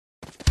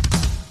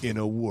in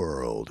a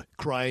world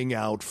crying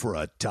out for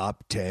a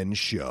top 10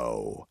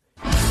 show.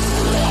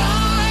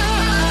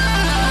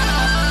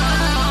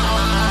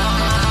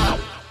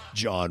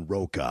 John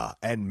Roca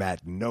and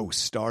Matt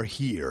Nost are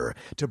here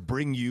to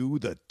bring you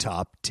the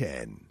top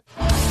 10.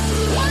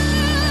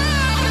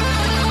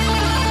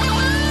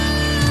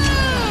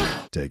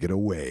 Take it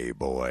away,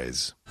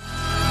 boys.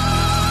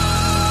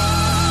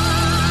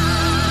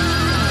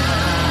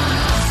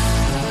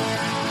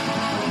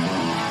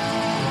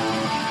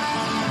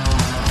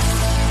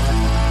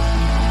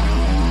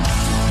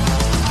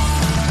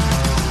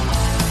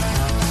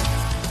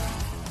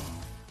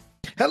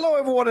 Hello,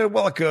 everyone, and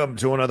welcome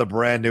to another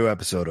brand new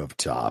episode of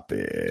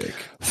Topic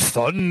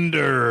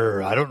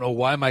Thunder. I don't know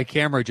why my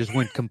camera just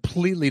went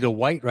completely to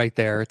white right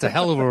there. It's a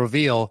hell of a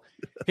reveal.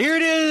 Here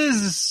it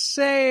is.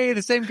 Say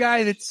the same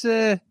guy that's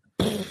been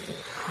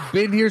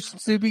here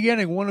since the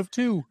beginning. One of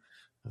two.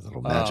 A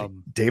little magic.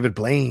 David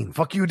Blaine.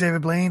 Fuck you,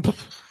 David Blaine.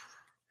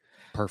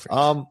 Perfect.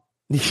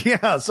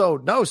 Yeah. So,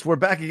 Nost, we're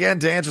back again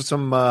to answer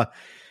some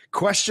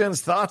questions,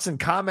 thoughts, and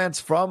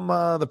comments from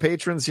the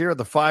patrons here at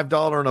the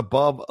 $5 and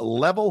above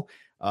level.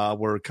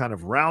 We're kind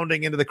of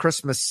rounding into the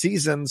Christmas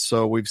season,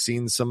 so we've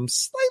seen some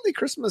slightly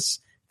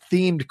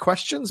Christmas-themed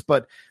questions,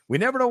 but we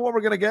never know what we're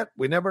going to get.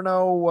 We never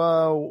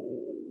know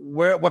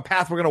what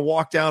path we're going to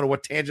walk down or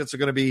what tangents are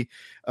going to be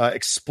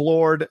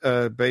explored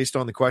based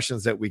on the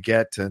questions that we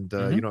get. And,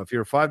 you know, if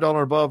you're a $5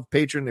 or above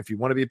patron, if you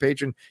want to be a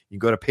patron, you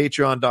can go to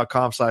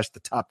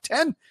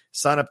patreon.com/the-top-10,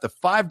 sign up the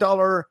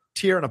 $5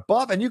 tier and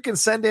above, and you can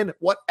send in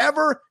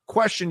whatever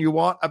question you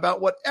want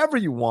about whatever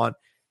you want.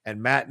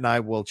 And Matt and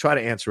I will try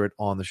to answer it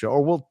on the show,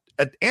 or we'll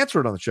answer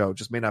it on the show. It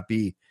just may not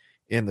be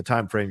in the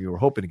time frame you were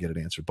hoping to get it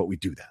answered, but we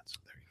do that. So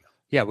there you go.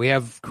 Yeah, we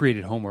have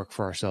created homework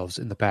for ourselves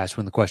in the past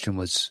when the question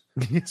was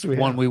yes, we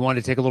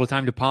wanted to take a little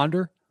time to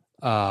ponder.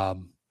 But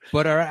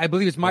I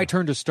believe it's my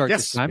turn to start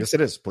this time. Yes,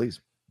 it is.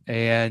 Please.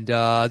 And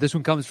this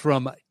one comes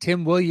from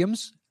Tim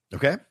Williams.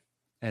 Okay.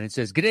 And it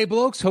says, "G'day,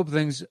 blokes. Hope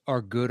things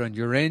are good on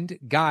your end.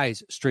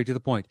 Guys, straight to the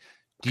point.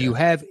 Do you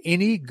have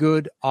any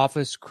good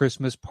office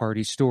Christmas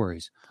party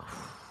stories?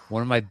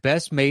 One of my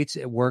best mates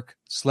at work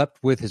slept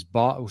with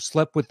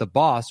the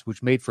boss,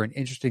 which made for an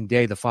interesting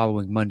day the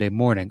following Monday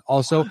morning.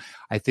 Also,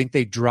 I think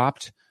they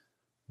dropped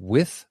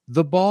with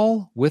the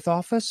ball with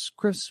office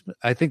Christmas.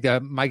 I think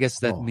that my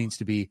guess that means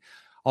to be.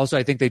 Also,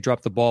 I think they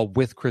dropped the ball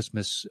with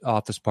Christmas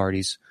office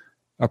parties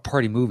or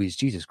party movies.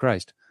 Jesus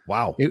Christ!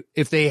 Wow.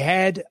 If they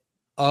had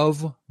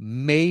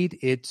made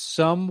it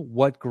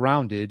somewhat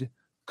grounded,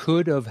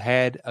 could have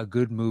had a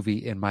good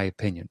movie, in my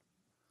opinion."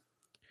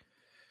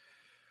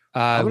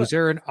 Was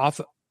there an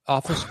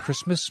office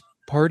Christmas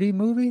party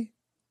movie?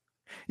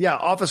 Yeah,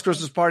 Office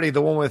Christmas Party,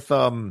 the one with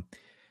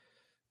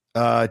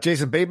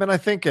Jason Bateman, I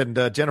think, and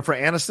Jennifer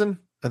Aniston.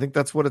 I think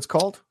that's what it's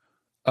called.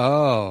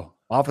 Oh,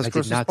 Office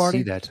Christmas Party.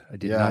 See that. I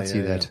did not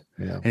see that.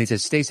 Yeah. And he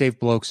says, "Stay safe,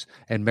 blokes,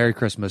 and Merry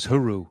Christmas,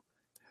 hooroo."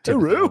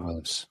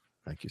 Hooroo!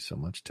 Thank you so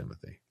much,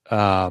 Timothy.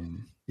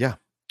 Yeah.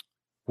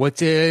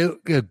 What's a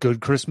good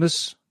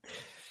Christmas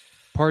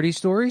party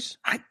stories?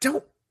 I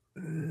don't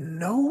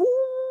know.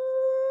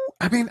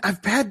 I mean, I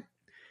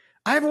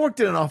haven't worked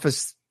in an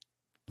office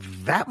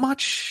that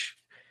much.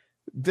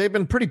 They've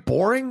been pretty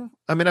boring.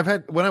 I mean,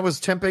 when I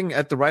was temping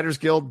at the Writers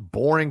Guild,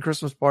 boring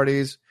Christmas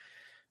parties.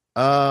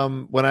 When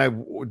I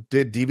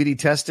did DVD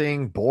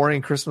testing,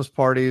 boring Christmas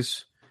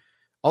parties.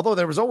 Although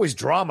there was always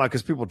drama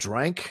because people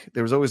drank.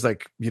 There was always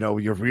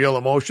your real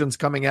emotions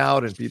coming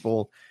out and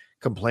people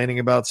complaining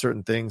about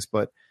certain things,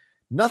 but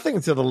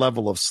nothing to the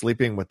level of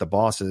sleeping with the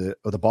boss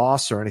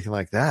or anything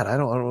like that. I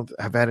don't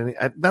have had any,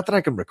 not that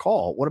I can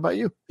recall. What about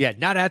you? Yeah,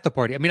 not at the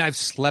party. I mean, I've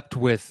slept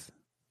with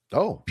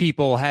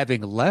people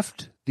having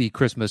left the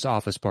Christmas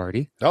office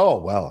party. Oh,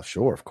 well,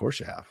 sure. Of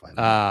course you have.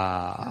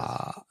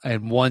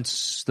 And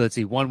once,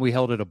 one we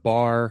held at a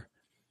bar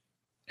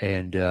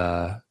and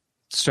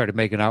started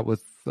making out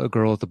with a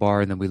girl at the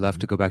bar, and then we left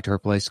to go back to her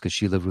place because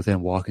she lived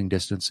within walking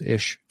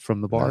distance-ish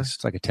from the bar. Nice.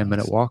 It's like a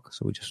 10-minute walk,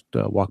 so we just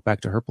walked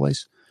back to her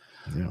place.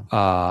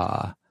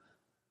 Yeah.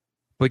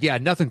 But yeah,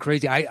 nothing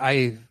crazy.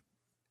 I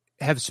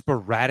have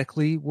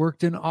sporadically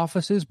worked in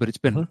offices, but it's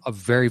been a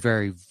very,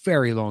 very,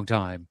 very long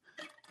time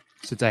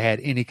since I had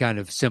any kind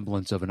of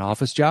semblance of an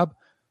office job.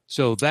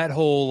 So that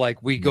whole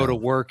we go to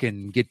work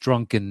and get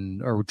drunk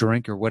or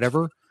drink or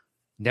whatever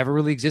never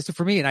really existed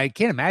for me. And I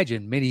can't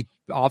imagine many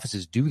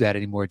offices do that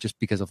anymore just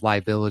because of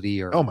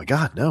liability or oh my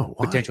God, no.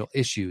 Why? Potential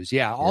issues.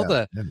 Yeah. All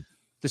the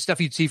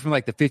stuff you'd see from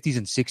the 50s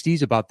and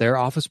 60s about their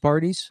office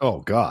parties. Oh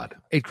God.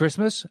 At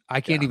Christmas,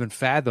 I can't even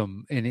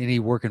fathom in any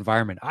work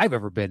environment I've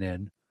ever been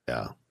in.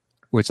 Yeah.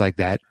 Where it's like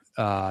that.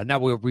 Now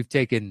we've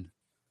taken,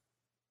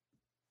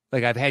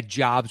 I've had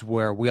jobs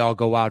where we all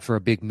go out for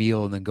a big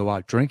meal and then go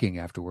out drinking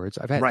afterwards.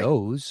 I've had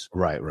those.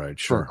 Right.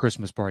 Sure. For a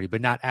Christmas party, but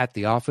not at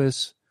the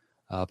office.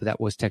 But that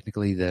was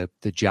technically the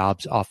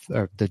job's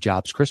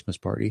Christmas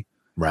party.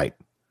 Right.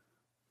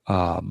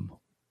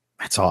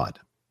 That's odd.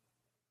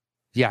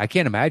 Yeah, I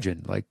can't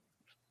imagine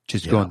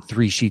just going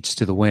 3 sheets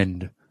to the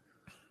wind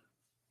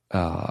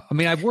I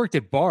mean, I've worked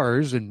at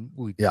bars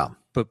Yeah.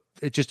 but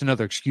it's just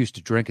another excuse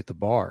to drink at the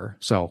bar.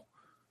 So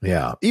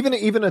Yeah. Even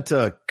at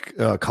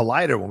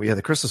Collider, when we had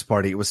the Christmas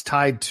party, it was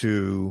tied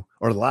to,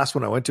 or the last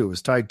one I went to, it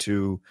was tied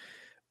to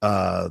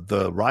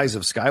the Rise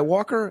of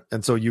Skywalker.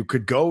 And so you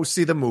could go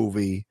see the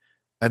movie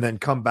and then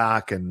come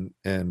back and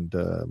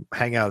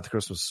hang out at the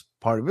Christmas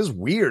party. It was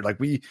weird. Like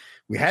we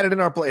had it in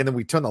our play, and then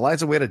we turned the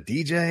lights on. We had a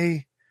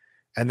DJ,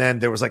 and then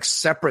there was like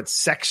separate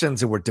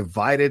sections that were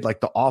divided,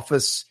 like the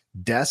office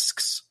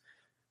desks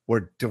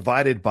were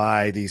divided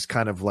by these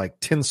kind of like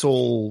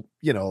tinsel,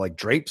 like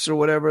drapes or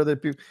whatever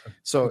that people.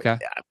 So Okay.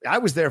 I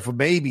was there for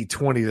maybe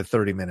 20 to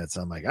 30 minutes.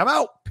 I'm like, I'm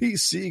out,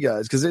 PC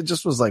guys, because it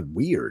just was like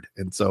weird.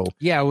 And so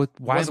yeah, why am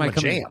wasn't I my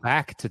coming jam.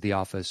 back to the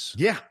office?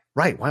 yeah,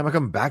 right. Why would I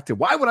come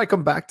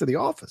back to the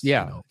office?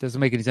 Yeah, it doesn't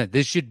make any sense.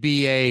 This should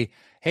be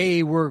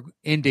hey, we're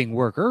ending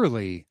work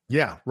early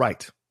Yeah,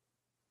 right.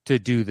 to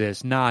do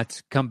this,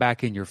 not come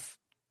back in your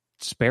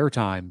spare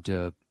time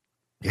to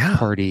Yeah,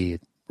 party.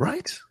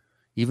 right.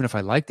 Even if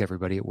I liked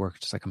everybody at work,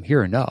 it's like I'm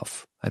here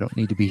enough. I don't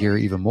need to be here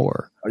even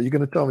more. Are you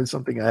going to tell me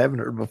something I haven't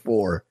heard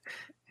before?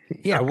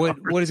 Yeah, what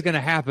is going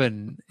to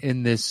happen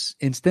in this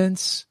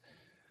instance?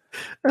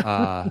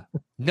 No,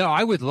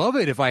 I would love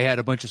it if I had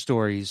a bunch of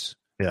stories,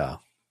 Yeah.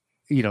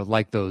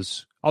 like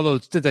those. Although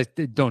since I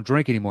don't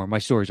drink anymore, my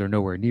stories are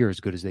nowhere near as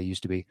good as they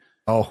used to be.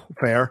 Oh,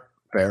 fair.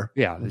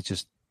 Yeah, it's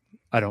just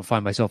I don't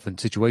find myself in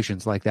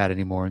situations like that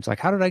anymore. It's like,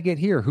 how did I get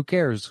here? Who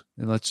cares?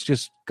 And let's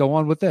just go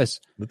on with this.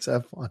 Let's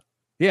have fun.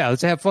 Yeah,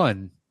 let's have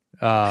fun.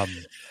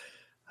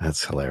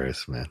 That's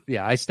hilarious, man.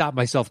 Yeah, I stop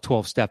myself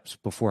 12 steps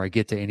before I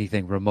get to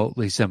anything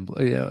remotely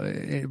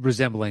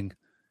resembling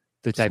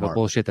the type Smart. of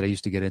bullshit that I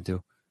used to get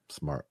into.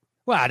 Smart.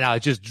 Well, no,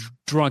 it's just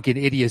drunken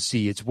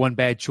idiocy. It's one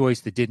bad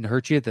choice that didn't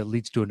hurt you that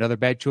leads to another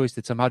bad choice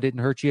that somehow didn't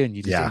hurt you, and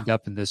you just end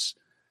up in this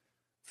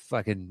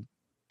fucking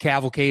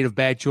cavalcade of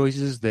bad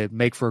choices that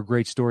make for a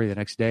great story the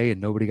next day, and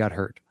nobody got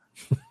hurt.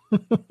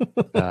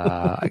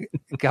 I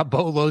got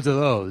boatloads of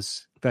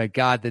those. Thank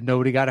God that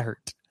nobody got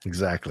hurt.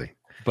 Exactly.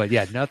 But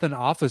yeah, nothing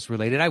office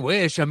related. I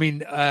wish. I mean,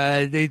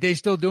 they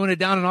still doing it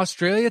down in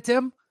Australia,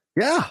 Tim?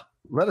 Yeah.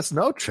 Let us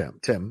know,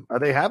 Tim. Are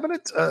they having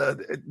it?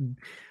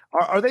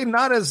 Are they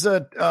not as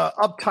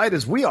uptight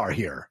as we are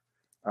here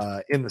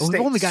in the States?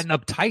 We've only gotten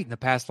uptight in the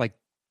past like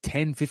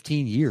 10,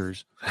 15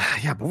 years.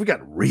 Yeah, but we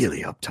got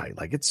really uptight.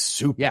 Like it's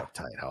super Yeah.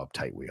 uptight how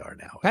uptight we are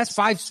now. Past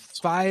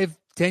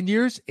 10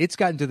 years, it's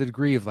gotten to the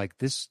degree of like,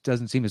 this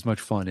doesn't seem as much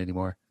fun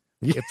anymore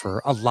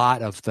for a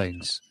lot of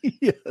things.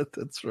 Yeah,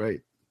 that's right.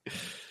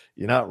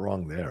 You're not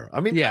wrong there. I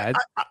mean, Yeah.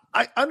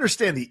 I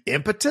understand the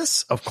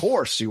impetus. Of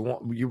course,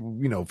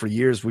 for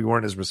years we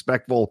weren't as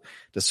respectful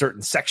to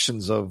certain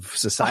sections of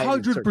society.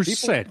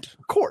 100%.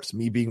 Of course,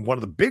 me being one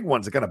of the big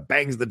ones that kind of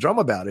bangs the drum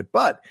about it.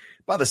 But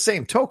by the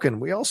same token,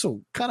 we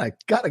also kind of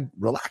got to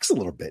relax a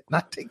little bit,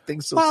 not take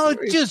things so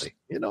seriously.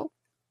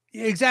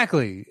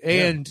 Exactly.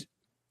 And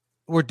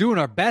we're doing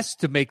our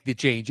best to make the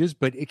changes,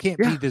 but it can't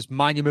be this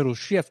monumental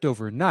shift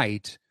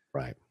overnight.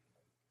 Right.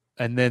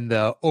 And then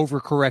the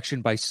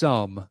overcorrection by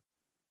some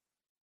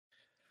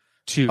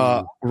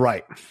to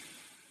right.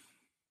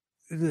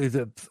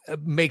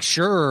 Make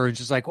sure it's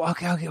just like, well,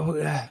 okay,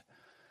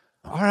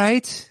 all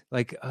right.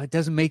 Like it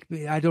doesn't make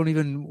me, I don't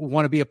even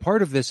want to be a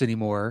part of this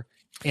anymore.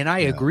 And I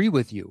agree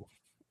with you.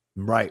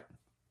 Right.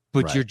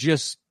 But you're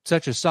just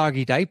such a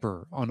soggy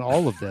diaper on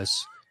all of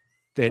this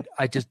that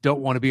I just don't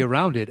want to be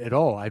around it at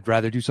all. I'd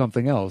rather do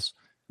something else.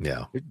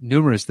 Yeah.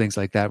 Numerous things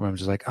like that where I'm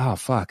just like, oh,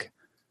 fuck.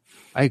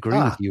 I agree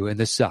with you. And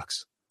this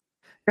sucks.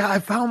 Yeah,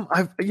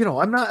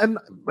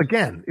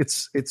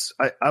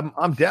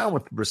 I'm down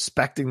with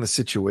respecting the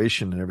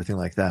situation and everything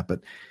like that. But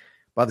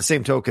by the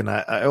same token,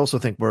 I also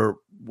think we're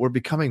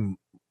becoming,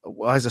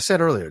 as I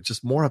said earlier,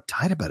 just more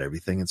uptight about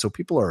everything. And so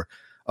people are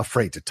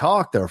afraid to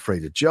talk. They're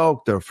afraid to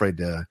joke. They're afraid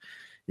to,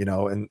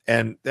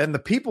 and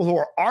the people who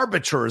are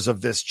arbiters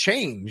of this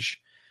change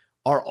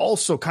are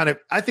also kind of,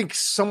 I think,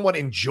 somewhat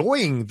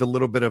enjoying the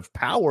little bit of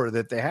power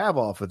that they have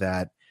off of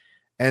that.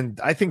 And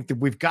I think that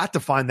we've got to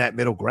find that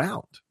middle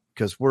ground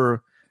because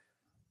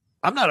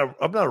I'm not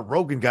a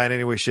Rogan guy in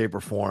any way, shape,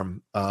 or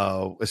form,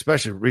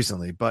 especially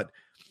recently. But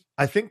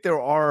I think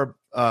there's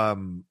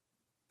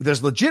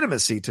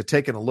legitimacy to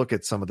taking a look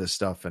at some of this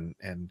stuff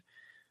and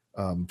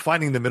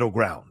finding the middle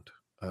ground.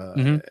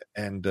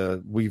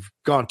 And we've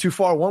gone too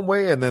far one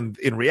way, and then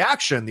in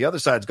reaction, the other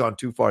side's gone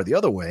too far the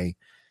other way.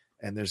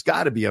 And there's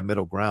got to be a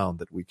middle ground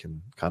that we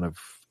can kind of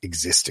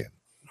exist in,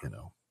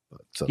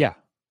 Yeah,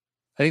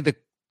 I think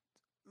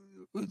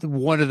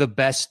one of the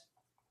best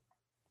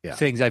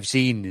things I've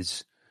seen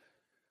is,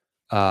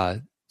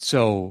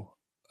 so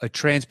a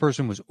trans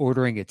person was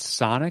ordering at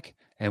Sonic,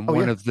 and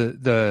one of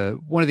the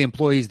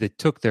employees that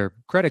took their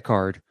credit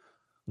card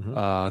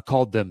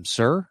called them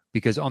sir,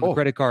 because on the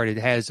credit card it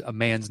has a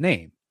man's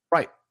name.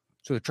 Right.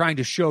 So they're trying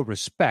to show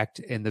respect,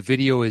 and the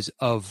video is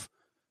of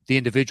the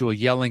individual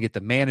yelling at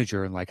the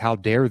manager and like, how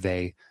dare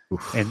they?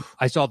 Oof. And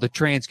I saw the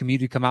trans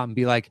community come out and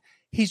be like,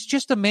 he's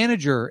just a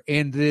manager,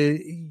 and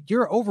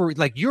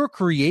you're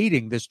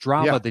creating this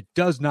drama that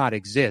does not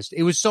exist.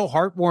 It was so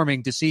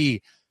heartwarming to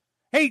see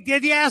Hey,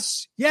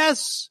 yes.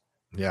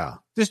 Yeah.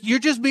 You're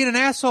just being an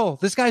asshole.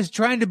 This guy's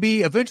trying to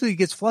be, eventually he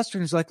gets flustered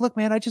and he's like, look,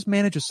 man, I just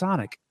manage a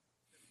Sonic.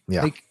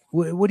 Yeah. Like,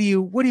 what do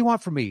you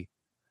want from me?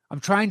 I'm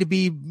trying to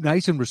be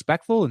nice and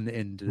respectful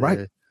and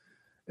Right.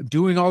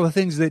 doing all the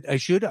things that I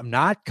should. I'm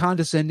not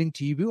condescending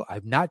to you.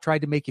 I've not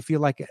tried to make you feel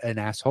like an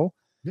asshole.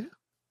 Yeah.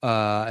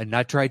 And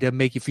not tried to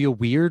make you feel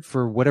weird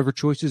for whatever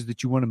choices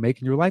that you want to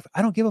make in your life.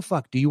 I don't give a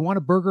fuck. Do you want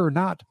a burger or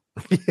not?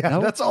 Yeah,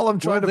 No? that's all I'm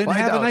trying to then find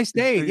have out. a nice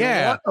day. Do you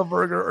Yeah. want a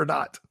burger or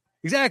not?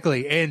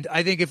 Exactly. And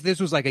I think if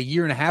this was like a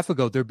year and a half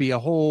ago, there'd be a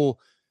whole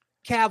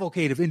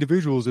cavalcade of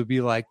individuals would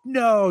be like,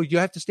 no, you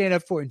have to stand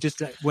up for it. And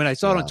just when I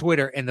saw it on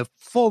Twitter and the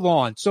full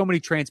on, so many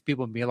trans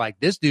people being like,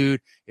 this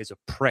dude is a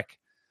prick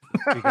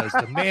because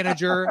the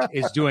manager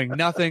is doing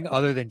nothing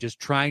other than just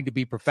trying to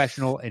be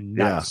professional and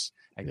nice.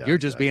 And you're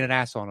just being an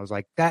asshole. And I was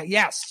like, that,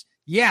 yes,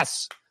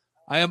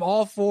 I am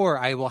all for,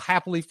 I will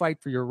happily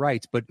fight for your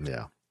rights. But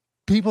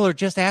people are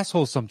just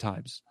assholes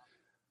sometimes.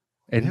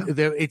 And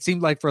it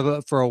seemed like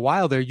for a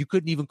while there, you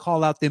couldn't even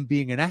call out them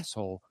being an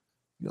asshole.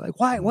 You're like,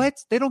 why? What?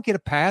 They don't get a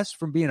pass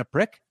from being a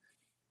prick.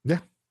 Yeah.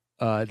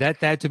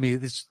 That to me,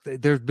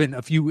 there's been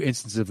a few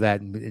instances of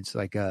that, and it's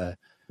like,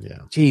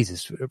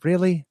 Jesus,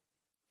 really?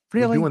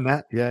 We're doing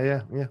that?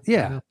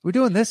 Yeah. We're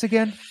doing this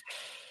again.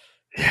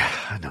 Yeah,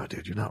 I know,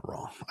 dude. You're not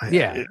wrong.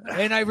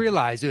 And I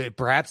realize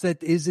perhaps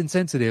that is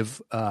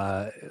insensitive.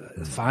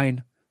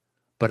 Fine,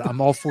 but I'm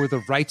all for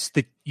the rights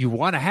that you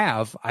want to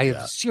have. I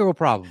have zero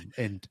problem.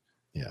 And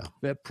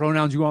the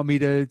pronouns you want me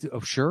to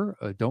sure,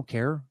 don't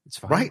care. It's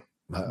fine. Right.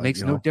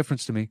 Makes no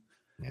difference to me.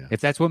 Yeah.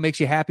 If that's what makes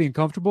you happy and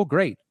comfortable,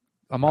 great.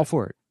 I'm all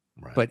for it.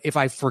 Right. But if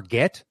I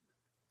forget,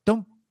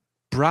 don't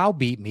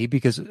browbeat me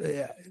because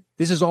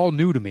this is all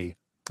new to me.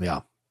 Yeah.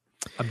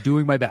 I'm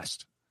doing my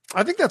best.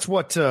 I think that's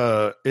what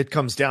it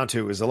comes down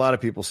to is a lot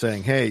of people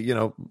saying, hey,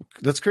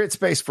 let's create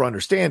space for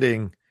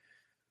understanding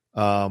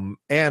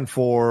and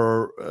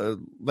for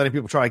letting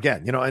people try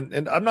again,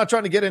 and I'm not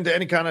trying to get into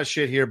any kind of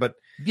shit here, but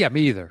yeah,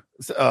 me either.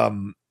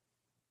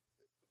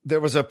 There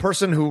was a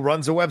person who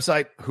runs a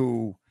website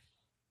who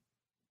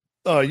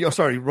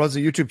runs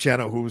a YouTube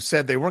channel who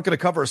said they weren't going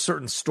to cover a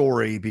certain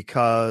story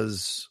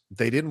because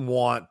they didn't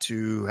want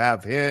to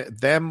have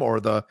them or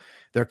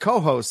their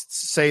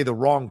co-hosts say the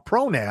wrong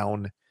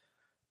pronoun.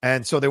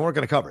 And so they weren't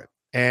going to cover it.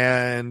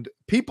 And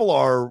people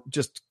are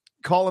just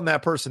calling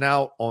that person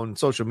out on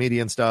social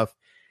media and stuff.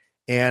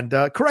 And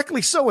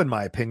correctly so, in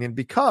my opinion,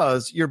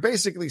 because you're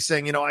basically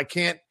saying, I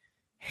can't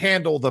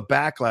handle the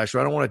backlash, or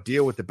I don't want to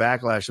deal with the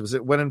backlash.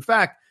 When in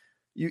fact,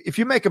 if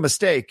you make a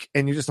mistake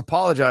and you just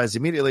apologize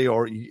immediately,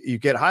 or you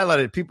get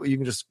highlighted, people, you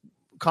can just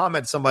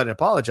comment somebody and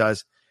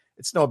apologize.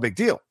 It's no big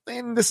deal.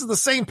 And this is the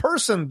same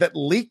person that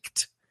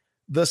leaked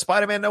the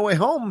Spider-Man No Way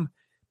Home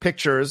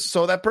pictures.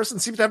 So that person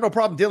seems to have no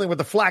problem dealing with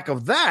the flack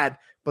of that,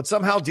 but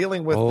somehow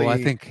dealing with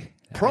I think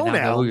pronouns.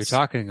 I know who you're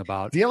talking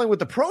about. Dealing with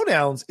the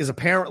pronouns is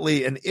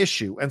apparently an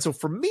issue. And so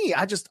for me,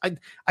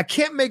 I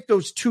can't make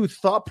those two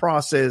thought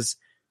processes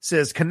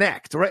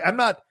connect, right? I'm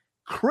not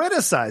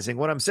criticizing.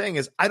 What I'm saying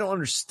is I don't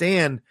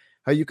understand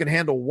how you can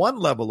handle one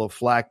level of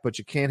flack, but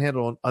you can't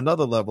handle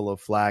another level of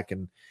flack.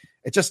 And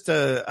it just,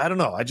 I don't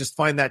know. I just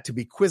find that to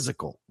be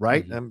quizzical,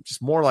 right? Mm-hmm. I'm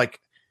just more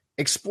like,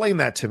 explain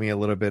that to me a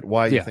little bit,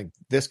 why you think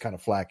this kind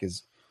of flack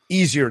is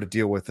easier to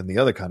deal with than the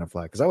other kind of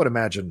flack. Because I would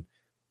imagine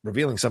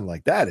revealing something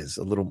like that is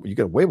you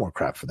get way more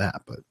crap for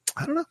that. But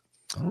I don't know.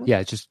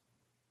 Yeah, just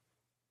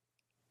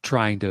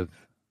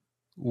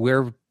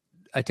we're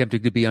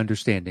attempting to be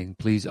understanding.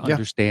 Please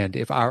understand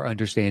if our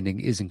understanding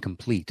isn't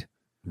complete.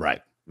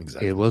 Right.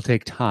 Exactly. It will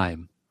take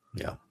time.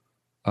 Yeah.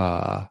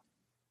 But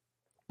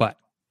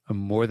I'm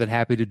more than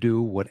happy to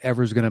do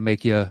whatever's going to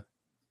make you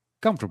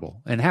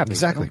comfortable and happy.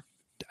 Exactly.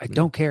 I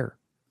don't care.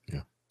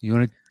 Yeah. You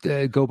want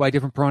to go by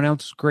different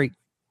pronouns? Great.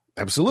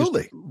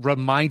 Absolutely. Just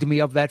remind me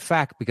of that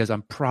fact because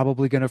I'm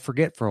probably going to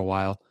forget for a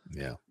while.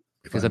 Yeah.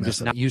 Because I'm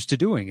just not used to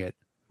doing it.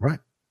 Right.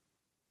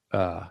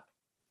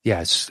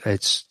 Yes,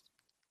 it's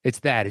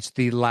that. It's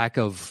the lack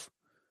of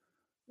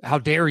how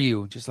dare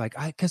you? Just like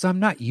because I'm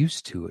not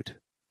used to it.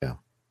 Yeah.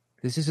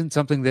 This isn't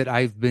something that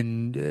I've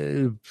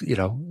been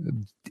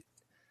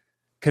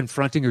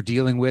confronting or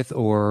dealing with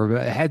or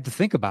had to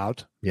think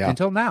about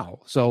until now.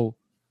 So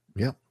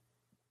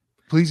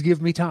please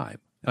give me time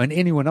and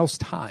anyone else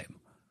time.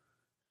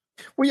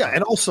 Well, yeah.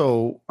 And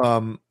also,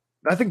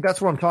 I think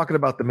that's what I'm talking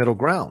about, the middle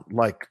ground.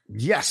 Like,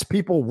 yes,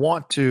 people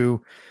want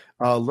to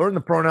learn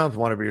the pronouns,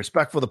 want to be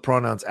respectful of the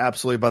pronouns.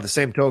 Absolutely. By the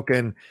same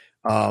token,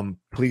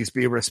 please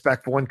be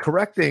respectful in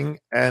correcting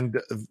and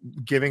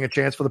giving a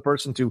chance for the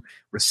person to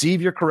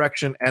receive your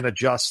correction and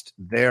adjust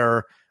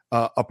their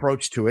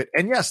approach to it.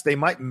 And yes, they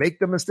might make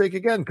the mistake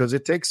again because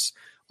it takes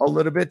a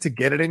little bit to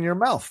get it in your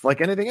mouth, like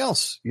anything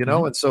else,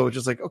 Mm-hmm. And so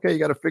just like, okay, you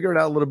got to figure it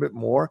out a little bit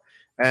more,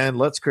 and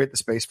let's create the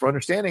space for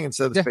understanding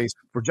instead of the space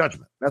for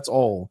judgment. That's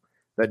all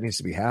that needs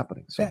to be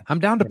happening. So I'm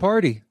down to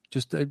party.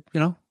 Just I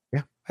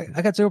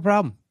got zero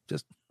problem.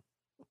 Just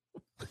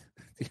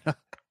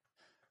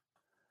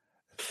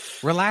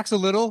relax a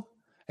little,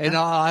 and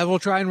I will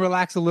try and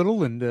relax a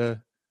little, and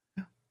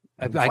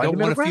I don't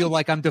want to feel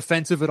like I'm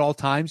defensive at all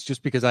times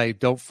just because I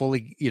don't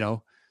fully, I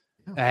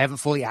haven't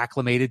fully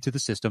acclimated to the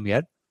system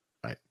yet.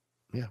 Right.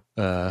 Yeah.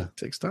 It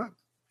takes time.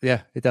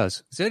 Yeah, it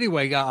does. So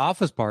anyway, got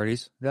office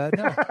parties. No.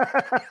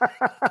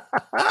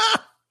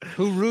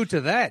 Hooroo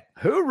to that.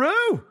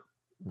 Hooroo.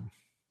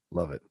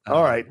 Love it.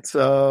 All right.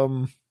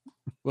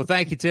 Well,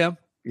 thank you, Tim.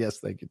 Yes,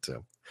 thank you,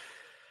 Tim.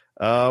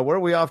 Where are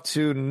we off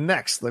to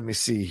next? Let me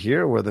see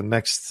here where the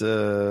next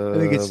I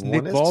think it's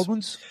Nick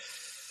Baldwin's.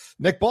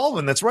 Nick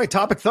Baldwin, that's right.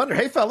 Topic Thunder.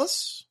 Hey,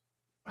 fellas.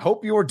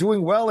 Hope you are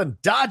doing well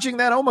and dodging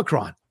that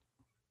Omicron.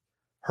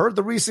 Heard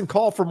the recent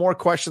call for more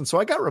questions, so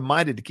I got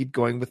reminded to keep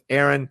going with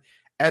Aaron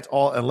et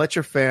al. And let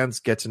your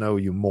fans get to know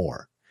you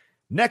more.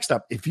 Next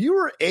up, if you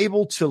were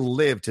able to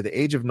live to the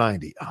age of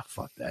 90,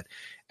 fuck that,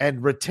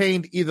 and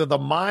retained either the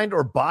mind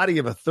or body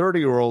of a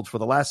 30-year-old for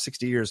the last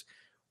 60 years,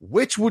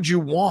 which would you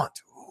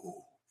want?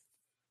 Ooh.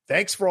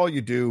 Thanks for all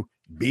you do.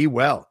 Be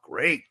well.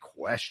 Great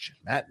question.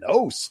 Matt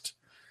Nost.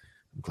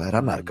 I'm glad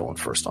I'm not going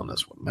first on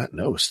this one. Matt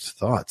Nost,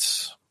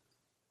 thoughts?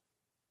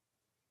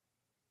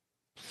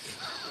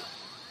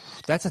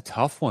 That's a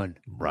tough one.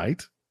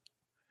 Right?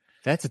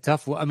 That's a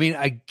tough one. I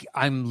mean,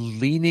 I'm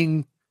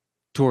leaning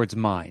towards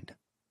mind.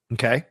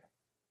 Okay.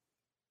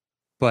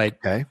 But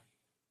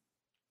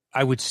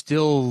I would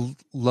still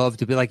love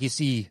to be like, you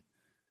see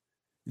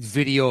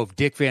video of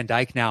Dick Van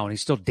Dyke now, and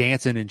he's still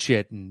dancing and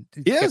shit, and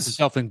gets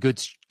himself in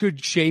good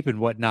shape and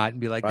whatnot,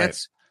 and be like,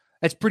 that's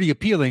pretty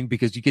appealing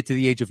because you get to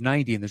the age of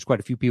 90, and there's quite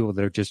a few people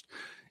that are just,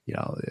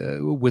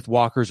 with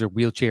walkers or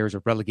wheelchairs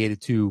or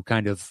relegated to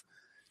kind of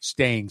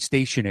staying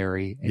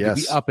stationary and to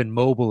be up and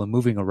mobile and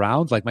moving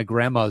around. Like my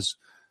grandma's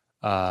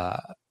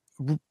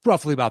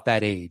roughly about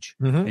that age,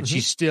 and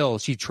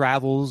she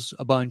travels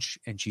a bunch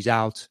and she's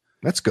out.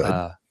 That's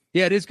good.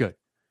 Yeah, it is good.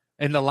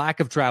 And the lack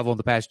of travel in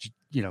the past,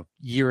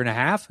 year and a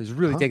half has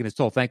really taken its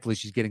toll. Thankfully,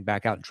 she's getting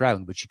back out and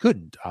traveling, but she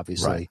couldn't,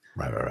 obviously.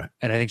 Right.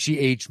 And I think she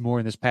aged more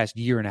in this past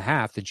year and a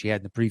half than she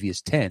had in the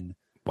previous 10.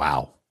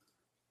 Wow.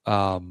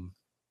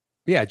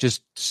 Yeah,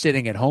 just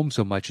sitting at home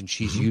so much, and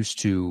she's used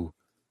to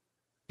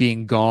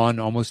being gone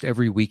almost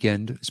every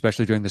weekend,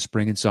 especially during the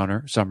spring and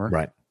summer.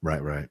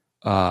 Right.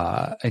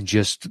 And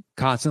just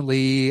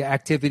constantly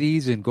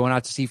activities and going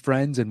out to see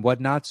friends and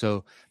whatnot.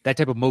 So that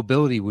type of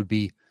mobility would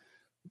be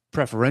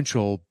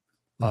preferential.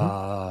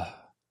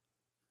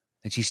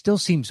 And she still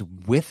seems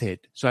with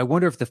it. So I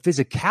wonder if the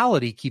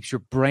physicality keeps your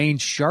brain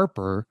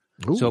sharper.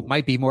 Ooh. So it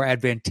might be more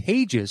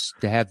advantageous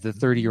to have the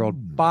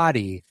 30-year-old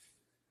body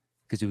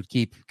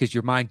because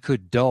your mind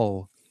could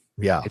dull.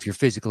 Yeah. If you're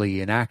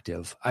physically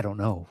inactive. I don't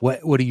know.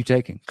 What are you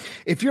taking?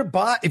 If you've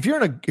got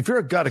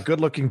a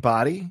good looking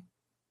body,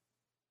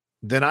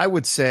 then I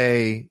would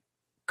say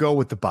go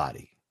with the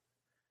body.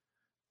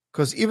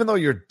 Because even though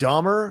you're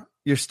dumber,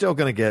 you're still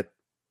going to get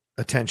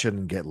attention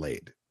and get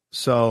laid.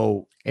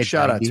 So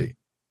shout out to you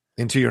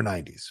into your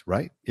 90s,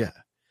 right? Yeah.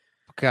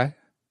 Okay.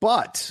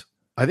 But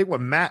I think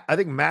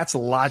Matt's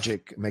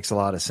logic makes a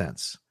lot of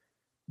sense.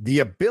 The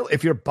ability,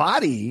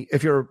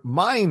 if your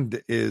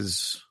mind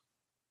is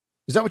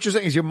that what you're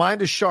saying? Is your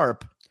mind is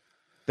sharp,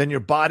 then your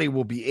body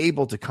will be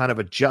able to kind of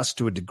adjust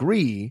to a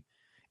degree.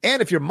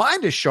 And if your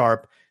mind is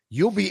sharp,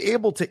 you'll be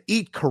able to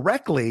eat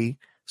correctly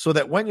so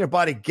that when your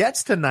body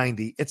gets to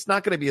 90, it's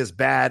not going to be as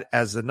bad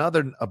as a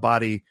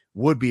body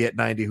would be at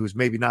 90 who's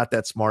maybe not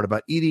that smart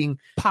about eating.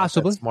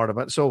 Possibly. Smart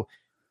about it. So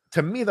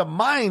to me, the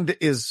mind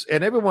is,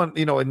 and everyone,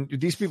 and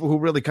these people who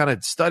really kind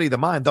of study the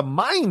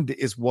mind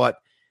is what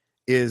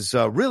is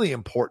really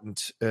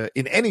important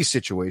in any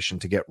situation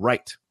to get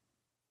right.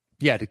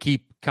 Yeah, to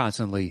keep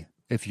constantly,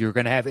 if you're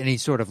going to have any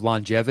sort of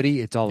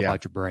longevity, it's all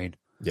about your brain.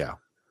 Yeah.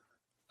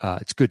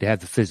 It's good to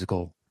have the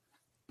physical,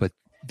 but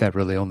that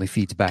really only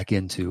feeds back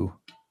into,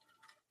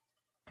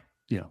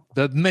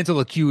 the mental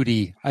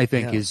acuity, I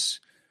think, is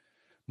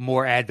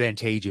more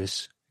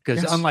advantageous.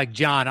 Because unlike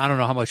John, I don't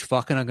know how much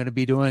fucking I'm going to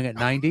be doing at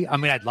 90. I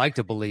mean, I'd like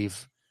to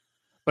believe,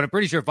 but I'm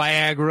pretty sure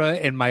Viagra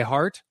and my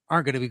heart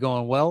aren't going to be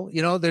going well.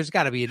 There's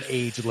got to be an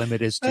age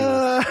limit as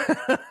to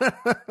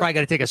probably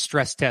got to take a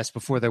stress test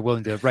before they're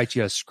willing to write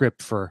you a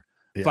script for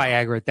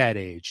Viagra at that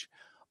age.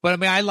 But I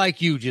mean, I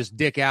like you just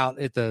dick out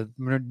at the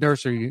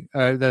nursery,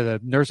 the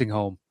nursing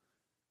home.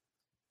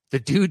 The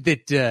dude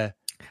that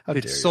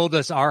sold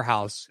us our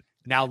house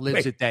now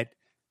lives at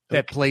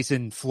that place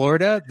in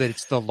Florida. That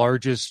it's the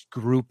largest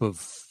group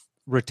of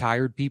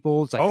retired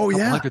people. It's like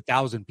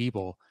 100,000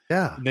 people.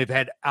 Yeah. And they've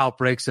had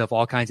outbreaks of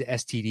all kinds of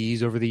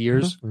STDs over the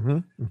years.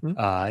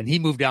 And he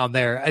moved down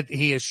there.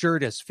 He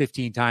assured us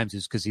 15 times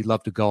is because he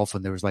loved to golf,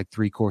 and there was like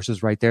 3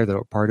 courses right there that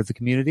were part of the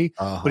community.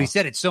 But he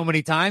said it so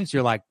many times,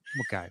 you're like,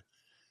 okay.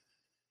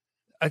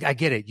 I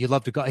get it. You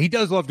love to golf. He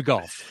does love to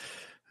golf.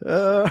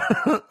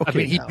 I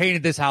mean, he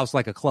painted this house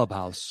like a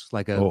clubhouse,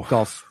 like a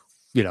golf,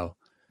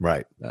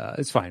 Right.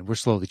 It's fine. We're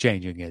slowly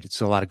changing it.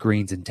 It's a lot of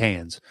greens and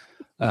tans.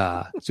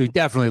 So he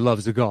definitely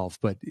loves the golf,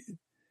 but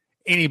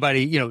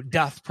anybody,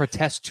 doth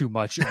protest too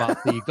much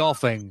about the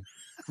golfing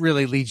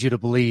really leads you to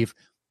believe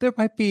there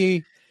might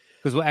be,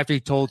 because after he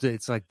told it,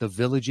 it's like the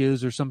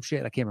Villages or some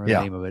shit. I can't remember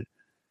the name of it.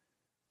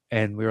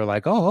 And we were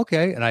like, oh,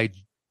 okay. And I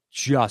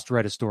just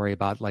read a story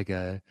about like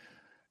a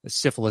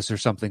syphilis or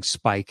something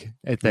spike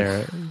at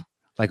their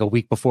like a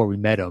week before we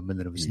met him, and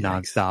then it was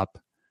nonstop.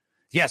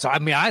 Yeah, so I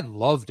mean, I'd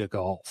love to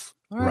golf.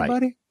 All right,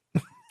 buddy.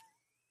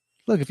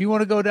 Look, if you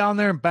want to go down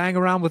there and bang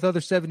around with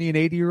other 70 and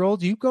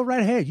 80-year-olds, you go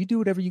right ahead. You do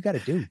whatever you got to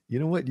do. You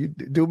know what? You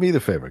do me the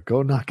favor.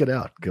 Go knock it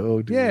out.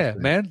 Go do Yeah,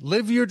 man.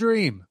 Live your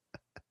dream.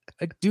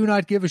 I do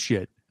not give a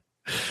shit.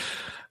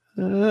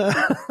 But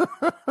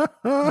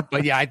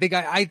yeah, I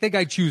think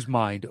I choose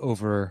mind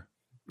over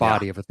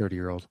body of a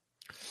 30-year-old.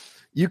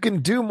 You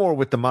can do more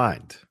with the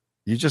mind.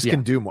 You just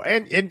can do more.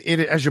 And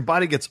as your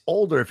body gets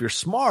older, if you're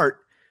smart,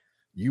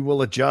 you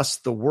will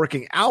adjust the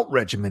working out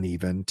regimen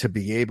even to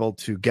be able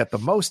to get the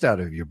most out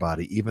of your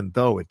body, even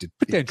though it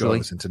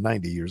goes into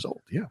 90 years old.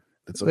 Yeah.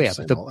 That's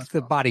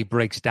the body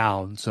breaks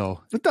down.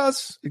 So it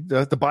does.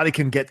 The body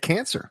can get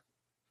cancer,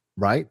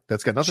 right?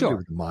 That's got nothing to do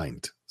with the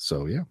mind.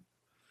 So, yeah.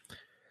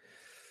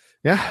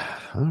 Yeah.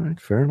 All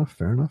right. Fair enough.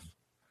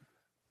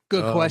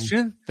 Good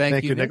question.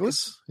 Thank you,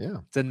 Nicholas. Yeah.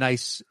 It's a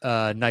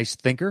nice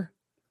thinker.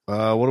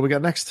 What do we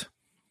got next?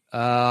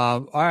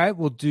 All right.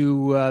 We'll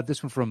do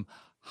this one from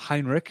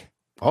Heinrich.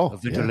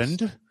 Of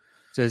Winterland. Yes.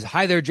 Says,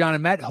 hi there, John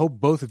and Matt. Hope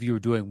both of you are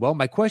doing well.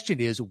 My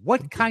question is,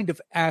 what kind of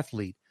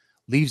athlete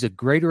leaves a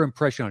greater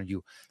impression on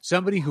you?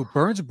 Somebody who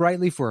burns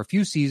brightly for a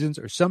few seasons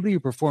or somebody who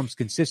performs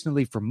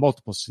consistently for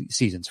multiple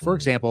seasons? For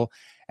example,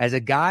 as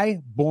a guy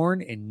born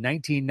in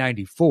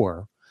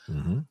 1994,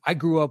 I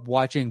grew up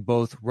watching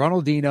both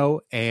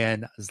Ronaldinho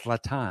and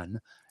Zlatan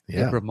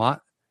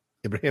Ibrahimovic.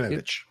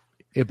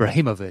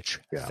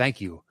 Yeah. Thank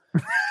you.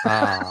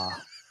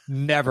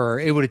 Never.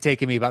 It would have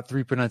taken me about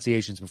 3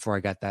 pronunciations before I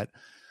got that.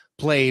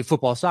 Play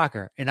football,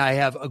 soccer. And I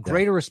have a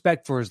greater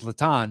respect for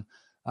Zlatan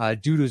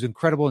due to his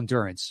incredible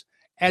endurance.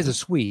 As a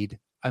Swede,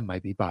 I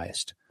might be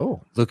biased.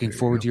 Looking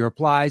forward to your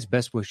replies.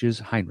 Best wishes,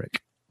 Heinrich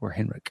or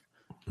Henrik.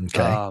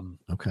 Okay.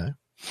 Okay.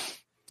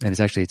 And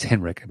it's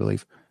Henrik, I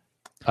believe.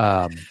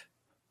 Yeah.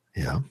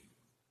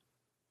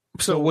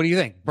 So what do you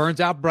think?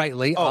 Burns out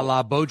brightly, a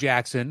la Bo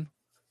Jackson.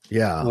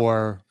 Yeah.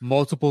 Or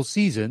multiple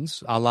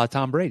seasons, a la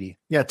Tom Brady.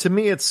 Yeah. To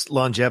me, it's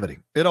longevity.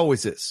 It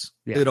always is.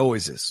 Yeah. It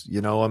always is.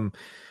 You know,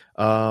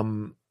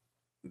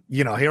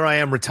 here I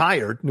am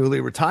retired, newly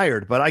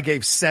retired, but I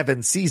gave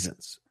 7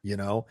 seasons,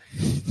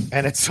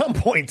 and at some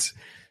point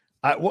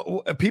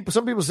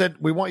some people said,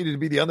 we want you to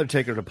be the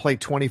Undertaker to play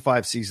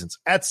 25 seasons.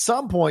 At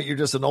some point, you're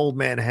just an old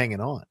man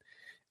hanging on.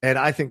 And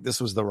I think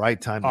this was the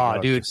right time.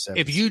 Dude,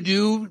 if you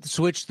do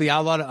switch the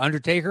Outlaw to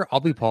Undertaker,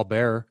 I'll be Paul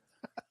Bearer.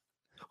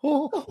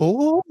 Put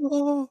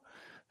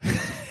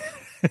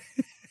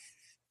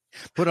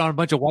on a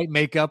bunch of white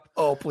makeup.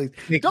 Oh, please.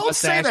 Don't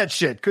say that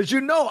shit, because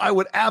I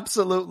would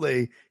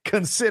absolutely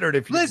consider it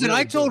if you listen,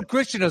 I told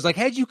Christian, I was like,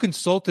 had you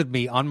consulted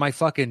me on my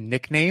fucking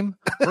nickname,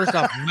 first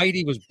off,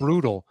 Mighty was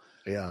brutal.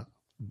 Yeah.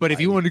 But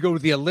if you wanted to go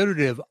with the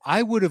alliterative,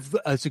 I would have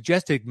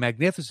suggested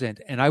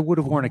Magnificent, and I would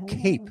have worn a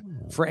cape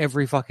for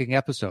every fucking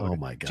episode. Oh,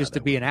 my God. Just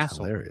to be an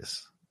asshole.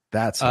 Hilarious.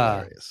 That's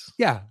hilarious.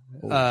 Yeah.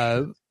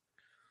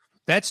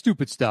 That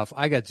stupid stuff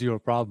I got zero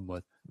problem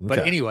with. But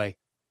anyway,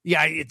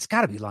 yeah, it's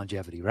got to be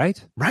longevity, right?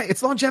 Right.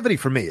 It's longevity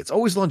for me. It's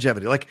always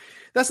longevity. Like,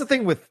 that's the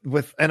thing with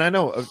and I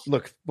know,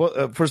 look,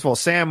 first of all,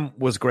 Sam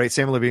was great.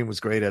 Sam Levine was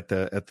great at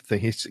the thing.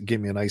 He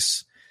gave me a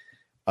nice,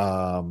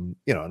 a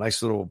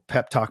nice little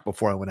pep talk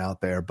before I went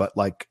out there. But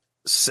like,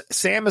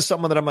 Sam is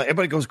someone that I'm like,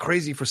 everybody goes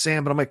crazy for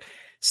Sam, but I'm like,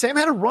 Sam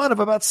had a run of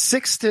about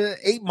 6 to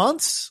 8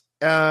 months.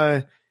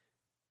 And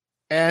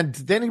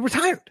then he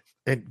retired.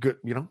 And good,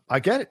 I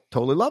get it.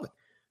 Totally love it.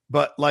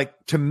 But like,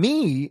 to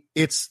me,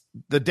 it's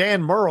the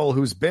Dan Murrell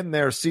who's been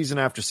there season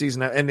after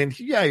season. And then,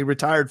 he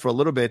retired for a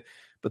little bit,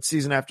 but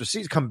season after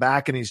season, come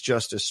back and he's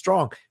just as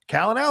strong.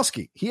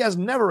 Kalinowski, he has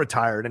never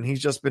retired, and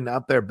he's just been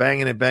out there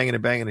banging and banging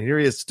and banging. And here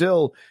he is,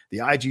 still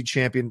the IG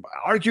champion,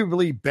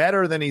 arguably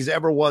better than he's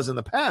ever was in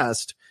the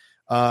past.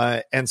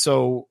 And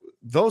so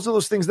those are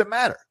those things that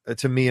matter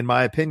to me, in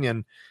my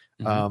opinion.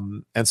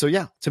 And so,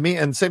 to me,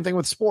 and same thing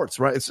with sports,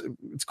 right? It's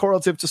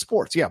correlative to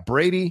sports. Yeah.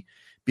 Brady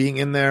being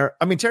in there.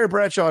 I mean, Terry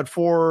Bradshaw had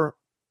 4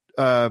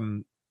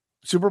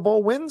 Super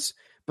Bowl wins,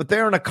 but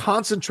they're in a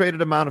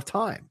concentrated amount of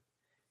time.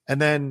 And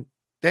then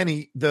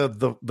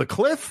the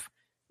cliff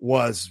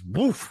was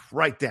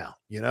right down,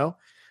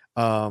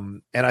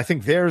 and I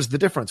think there's the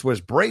difference. Whereas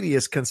Brady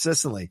is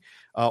consistently,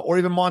 or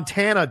even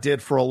Montana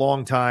did for a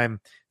long time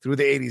through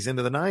the 80s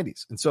into the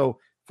 90s. And so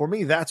for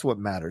me, that's what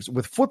matters.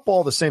 With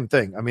football, the same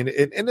thing. I mean,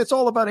 and it's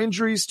all about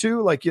injuries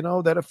too. Like,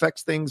 that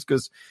affects things,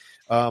 because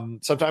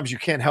sometimes you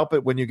can't help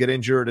it when you get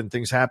injured and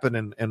things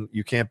happen, and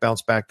you can't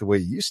bounce back the way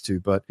you used to.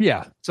 But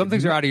yeah, some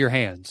things are out of your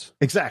hands.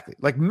 Exactly.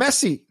 Like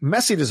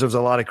Messi deserves a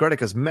lot of credit,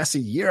 because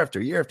Messi, year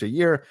after year after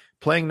year,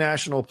 playing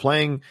national,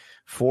 playing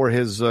for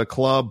his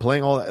club,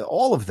 playing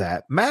all of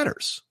that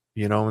matters,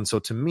 And so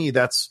to me,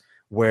 that's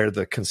where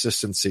the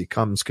consistency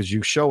comes, because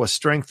you show a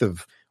strength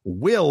of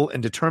will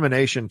and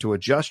determination to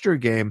adjust your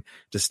game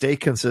to stay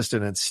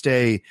consistent and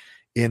stay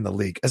in the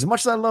league. As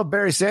much as I love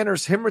Barry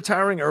Sanders, him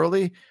retiring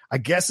early, I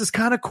guess, is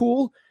kind of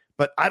cool,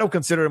 but I don't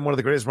consider him one of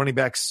the greatest running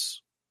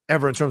backs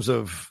ever in terms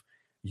of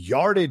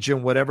yardage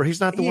and whatever. He's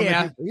not the one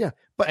that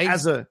but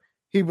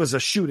he was a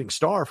shooting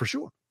star for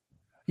sure.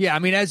 Yeah, I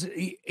mean,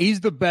 he's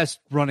the best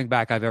running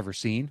back I've ever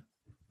seen.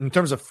 In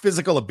terms of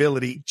physical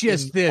ability,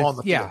 on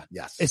the field.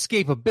 Yes.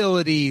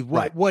 Escapability,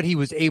 what he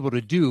was able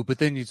to do. But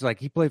then it's like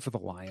he played for the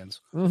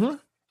Lions. Mm-hmm.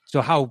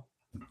 So how,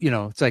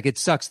 it's like it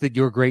sucks that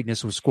your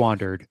greatness was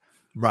squandered.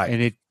 Right.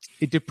 And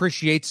it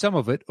depreciates some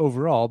of it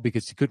overall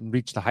because he couldn't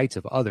reach the heights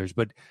of others.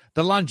 But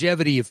the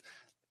longevity of,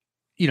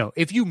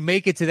 if you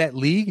make it to that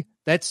league,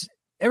 that's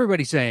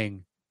everybody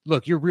saying,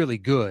 look, you're really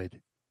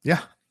good. Yeah.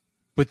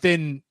 But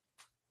then,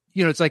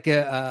 it's like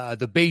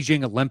the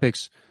Beijing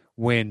Olympics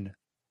when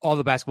all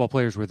the basketball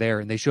players were there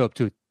and they show up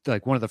to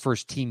like one of the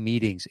first team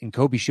meetings and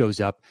Kobe shows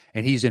up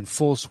and he's in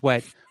full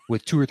sweat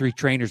with 2 or 3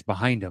 trainers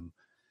behind him.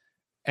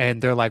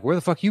 And they're like, where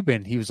the fuck you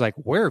been? He was like,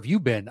 where have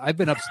you been? I've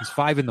been up since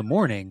 5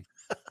 a.m.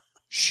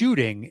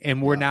 shooting.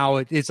 And we're now,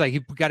 it's like he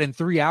got in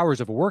 3 hours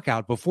of a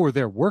workout before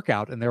their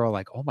workout. And they're all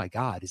like, oh my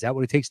God, is that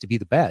what it takes to be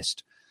the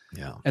best?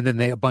 Yeah. And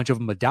then a bunch of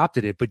them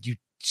adopted it. But you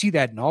see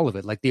that in all of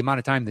it, like the amount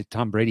of time that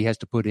Tom Brady has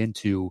to put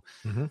into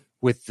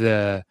with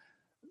the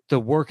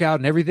workout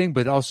and everything,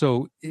 but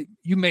also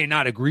you may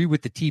not agree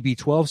with the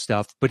TB12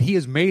 stuff, but he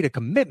has made a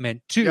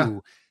commitment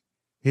to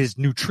his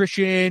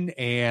nutrition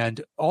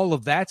and all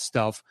of that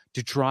stuff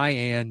to try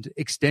and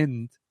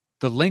extend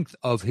the length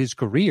of his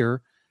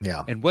career.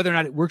 Yeah. And whether or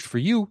not it works for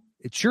you,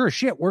 it sure as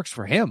shit works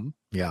for him.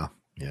 Yeah.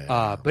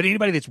 But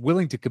anybody that's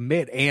willing to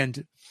commit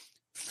and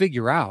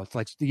figure out,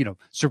 like,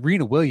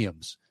 Serena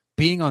Williams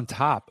being on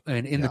top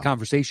and in the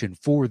conversation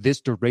for this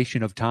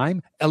duration of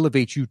time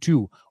elevates you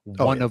to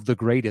one of the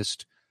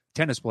greatest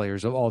tennis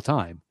players of all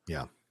time.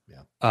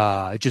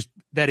 Just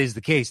that is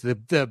the case.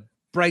 The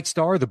bright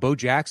star, the Bo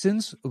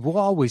Jacksons, will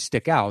always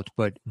stick out,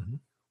 but when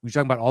you're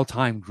talking about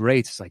all-time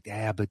greats, it's like,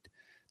 but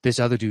this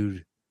other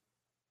dude,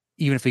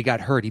 even if he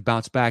got hurt, he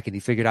bounced back and he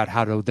figured out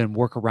how to then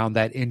work around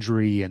that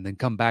injury and then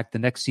come back the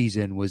next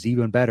season, was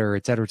even better,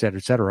 et cetera, et cetera,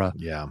 et cetera.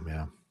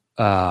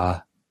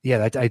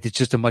 It's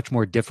just a much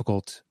more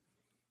difficult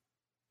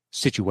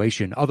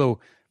situation. Although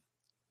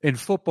in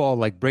football,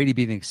 like Brady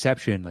being the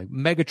exception, like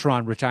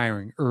Megatron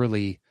retiring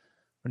early,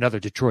 another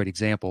Detroit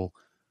example.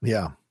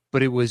 Yeah.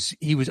 But he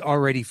was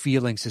already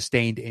feeling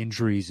sustained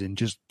injuries and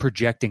just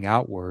projecting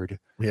outward.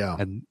 Yeah.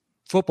 And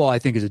football, I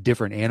think, is a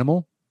different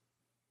animal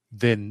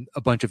than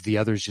a bunch of the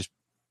others. Just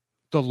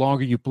the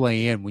longer you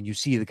play in, when you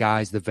see the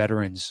guys, the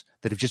veterans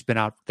that have just been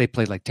out, they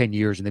played like 10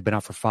 years and they've been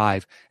out for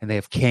 5 and they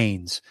have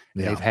canes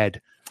and they've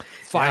had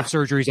 5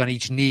 surgeries on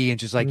each knee. And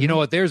just like, you know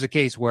what, there's a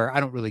case where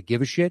I don't really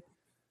give a shit.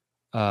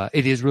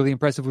 It is really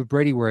impressive with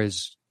Brady,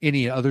 whereas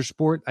any other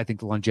sport, I think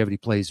the longevity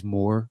plays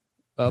more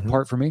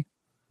part for me.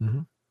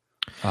 And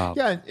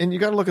you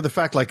got to look at the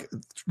fact, like,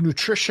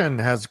 nutrition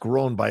has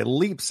grown by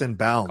leaps and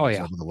bounds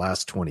over the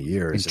last 20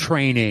 years. And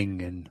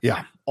training and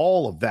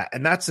all of that.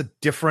 And that's a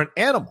different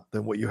animal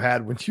than what you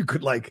had when you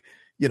could, like,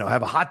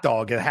 have a hot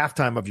dog at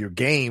halftime of your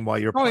game while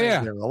you're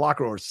playing in the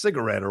locker, or a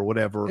cigarette or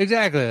whatever.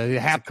 Exactly.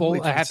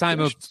 Halftime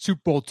of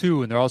Super Bowl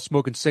II, and they're all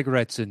smoking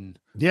cigarettes and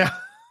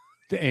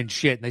and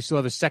shit, and they still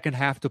have a second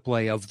half to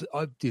play of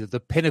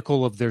the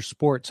pinnacle of their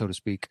sport, so to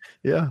speak.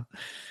 Yeah.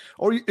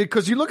 Or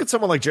because you look at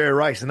someone like Jerry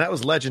Rice, and that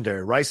was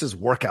legendary. Rice's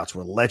workouts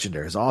were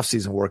legendary. His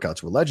off-season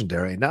workouts were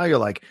legendary. And now you're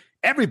like,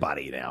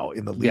 everybody now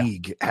in the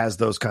league has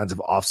those kinds of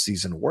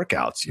off-season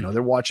workouts.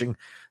 They're watching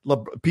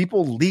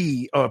people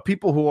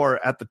who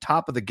are at the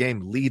top of the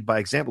game lead by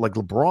example. Like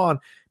LeBron,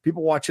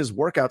 people watch his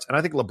workouts, and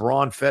I think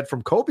LeBron fed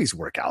from Kobe's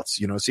workouts.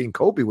 Seeing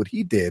Kobe, what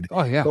he did.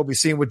 Oh yeah, Kobe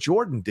seeing what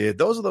Jordan did.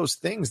 Those are those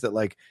things that,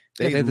 like,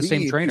 they have the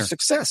same trainer.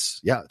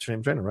 Success. Yeah,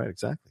 same trainer. Right,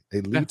 exactly.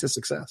 They lead to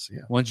success.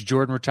 Yeah. Once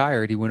Jordan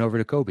retired, he went over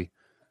to Kobe.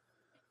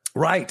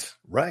 Right.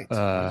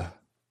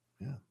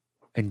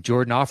 And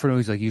Jordan offered him,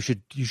 he's like, you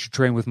should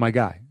train with my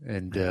guy.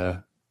 And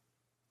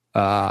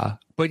but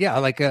yeah,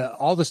 like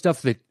all the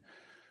stuff that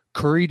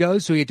Curry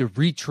does, so he had to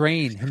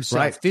retrain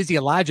himself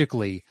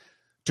physiologically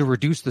to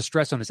reduce the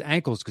stress on his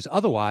ankles, because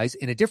otherwise,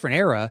 in a different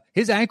era,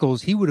 his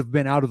ankles, he would have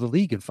been out of the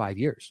league in 5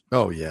 years.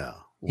 Oh yeah,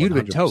 100%. He would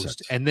have been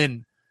toast. And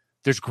then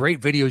there's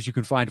great videos you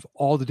can find of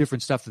all the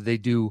different stuff that they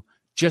do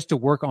just to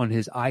work on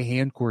his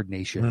eye-hand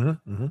coordination.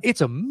 It's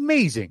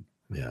amazing.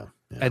 Yeah.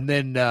 And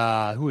then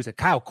who is it?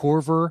 Kyle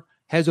Korver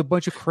has a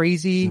bunch of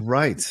crazy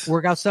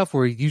workout stuff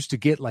where he used to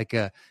get like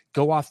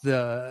go off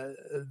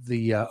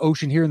the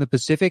ocean here in the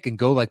Pacific and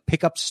go like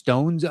pick up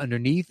stones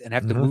underneath and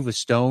have to move a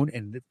stone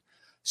and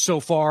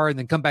so far and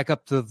then come back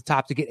up to the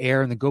top to get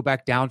air and then go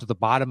back down to the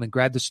bottom and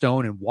grab the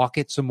stone and walk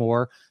it some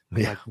more.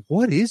 Like,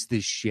 what is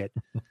this shit?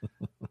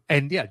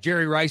 And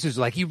Jerry Rice is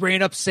like, he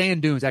ran up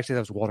sand dunes. Actually,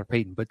 that was Walter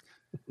Payton, but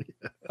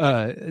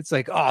it's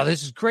like, oh,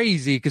 this is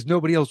crazy because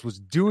nobody else was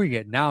doing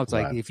it. Now it's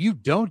like, if you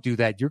don't do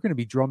that, you're going to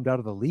be drummed out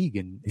of the league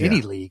in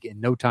any league in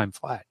no time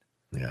flat.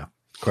 Yeah,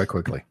 quite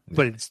quickly.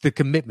 But it's the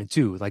commitment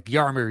too. Like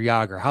Jaromir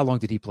Jagr, how long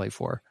did he play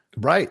for?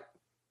 20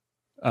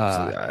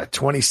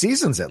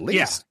 seasons at least.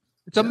 Yeah,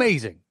 it's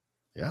amazing.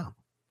 Yeah.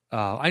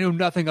 I know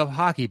nothing of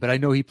hockey, but I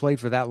know he played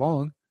for that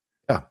long.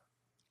 Yeah.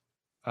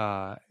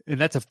 And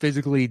that's a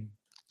physically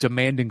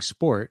demanding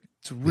sport.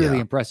 It's really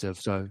impressive.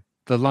 So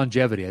the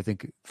longevity, I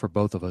think, for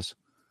both of us.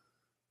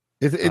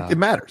 It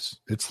matters.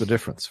 It's the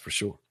difference for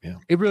sure. Yeah,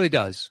 it really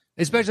does.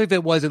 Especially if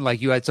it wasn't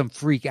like you had some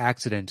freak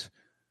accident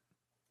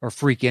or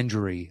freak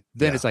injury,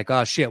 then it's like,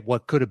 oh shit,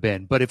 what could have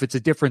been? But if it's a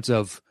difference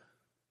of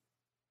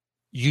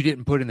you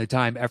didn't put in the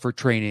time, effort,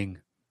 training,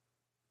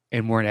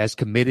 and weren't as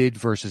committed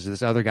versus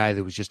this other guy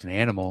that was just an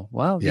animal,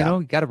 well, you know,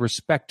 you got to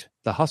respect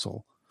the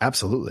hustle.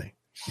 Absolutely.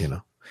 You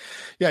know,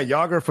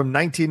 Yager from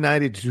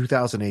 1990 to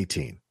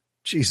 2018.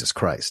 Jesus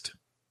Christ.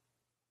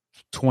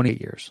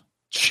 28 years.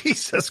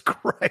 Jesus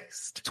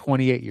Christ.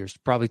 28 years,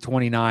 probably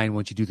 29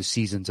 once you do the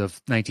seasons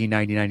of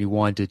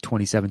 1990-91 to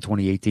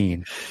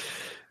 27-2018.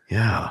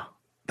 Yeah,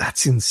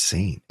 that's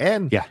insane.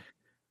 And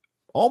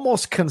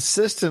almost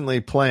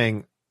consistently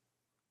playing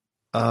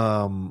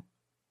above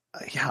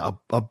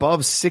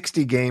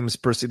 60 games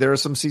per season. There are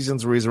some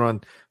seasons where he's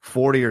run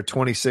 40 or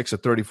 26 or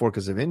 34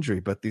 because of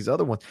injury, but these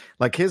other ones,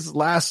 like his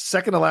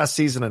second to last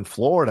season in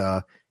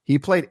Florida, he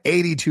played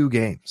 82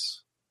 games.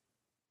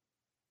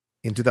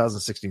 In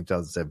 2016,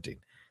 2017.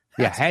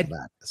 That's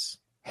madness.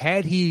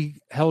 Had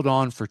he held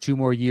on for 2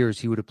 more years,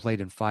 he would have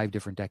played in 5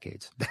 different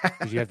decades.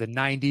 Because you have the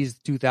 90s,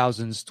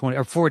 2000s,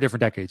 or 4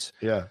 different decades.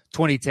 Yeah.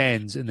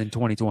 2010s and then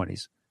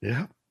 2020s.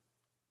 Yeah.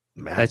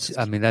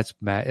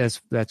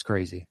 Madness. That's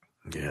crazy.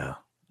 Yeah.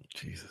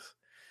 Jesus.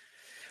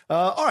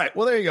 All right.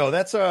 Well, there you go.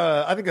 That's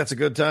I think that's a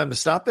good time to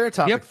stop there.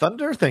 Topic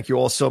Thunder. Thank you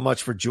all so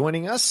much for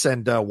joining us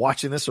and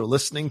watching this or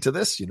listening to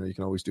this. You know, you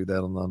can always do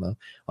that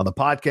on the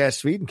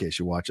podcast feed in case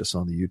you watch us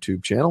on the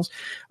YouTube channels.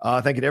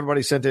 Thank you to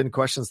everybody who sent in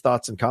questions,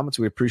 thoughts, and comments.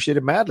 We appreciate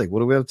it madly.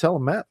 What do we have to tell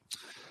them, Matt?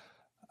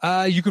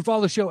 You can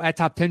follow the show at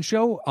Top 10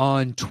 Show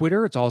on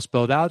Twitter. It's all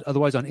spelled out.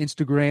 Otherwise, on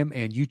Instagram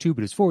and YouTube,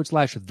 it is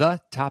 /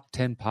 the Top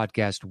 10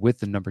 Podcast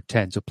with the number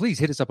 10. So please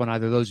hit us up on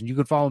either of those. And you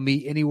can follow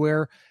me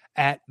anywhere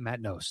at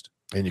Matt Nost.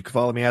 And you can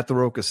follow me at The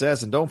Rocha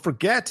Says. And don't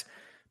forget,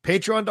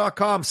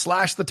 patreon.com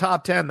 / the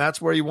top 10.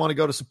 That's where you want to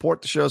go to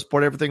support the show,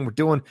 support everything we're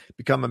doing,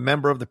 become a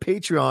member of the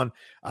Patreon,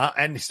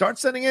 and start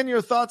sending in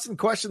your thoughts and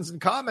questions and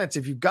comments.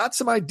 If you've got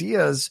some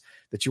ideas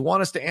that you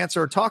want us to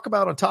answer or talk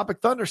about on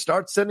Topic Thunder,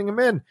 start sending them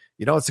in.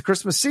 You know, it's the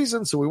Christmas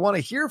season, so we want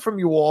to hear from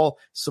you all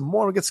some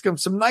more. We get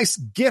some nice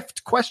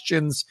gift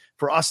questions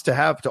for us to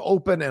have to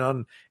open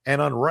and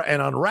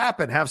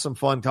unwrap and have some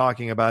fun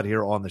talking about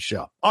here on the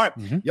show. All right,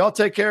 y'all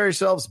take care of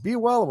yourselves. Be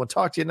well, and we'll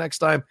talk to you next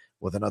time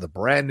with another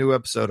brand new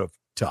episode of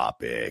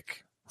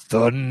Topic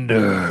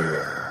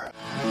Thunder.